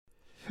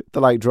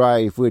The Light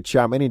Drive, which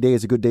any day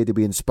is a good day to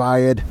be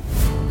inspired.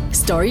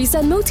 Stories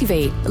that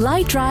motivate.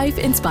 Light Drive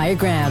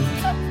Inspiregram.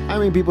 I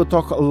mean, people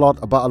talk a lot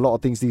about a lot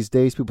of things these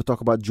days. People talk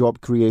about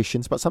job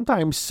creations, but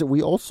sometimes we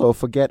also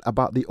forget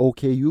about the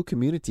OKU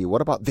community.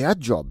 What about their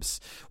jobs?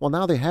 Well,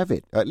 now they have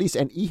it. At least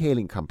an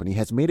e-hailing company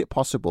has made it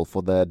possible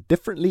for the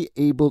differently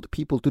abled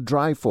people to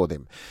drive for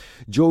them.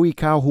 Joey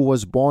Cow, who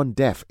was born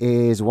deaf,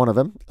 is one of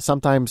them.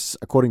 Sometimes,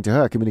 according to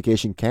her,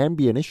 communication can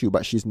be an issue,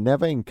 but she's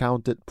never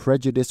encountered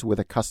prejudice with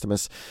her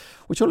customers,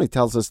 which only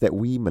tells us that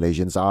we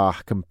Malaysians are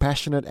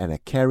compassionate and a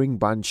caring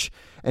bunch.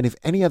 And if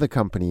any other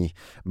company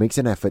makes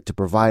an effort to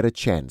provide a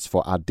chance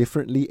for our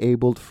differently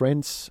abled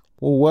friends,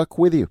 we'll work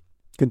with you.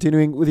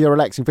 Continuing with your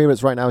relaxing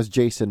favorites right now is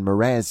Jason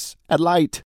Mraz at Light.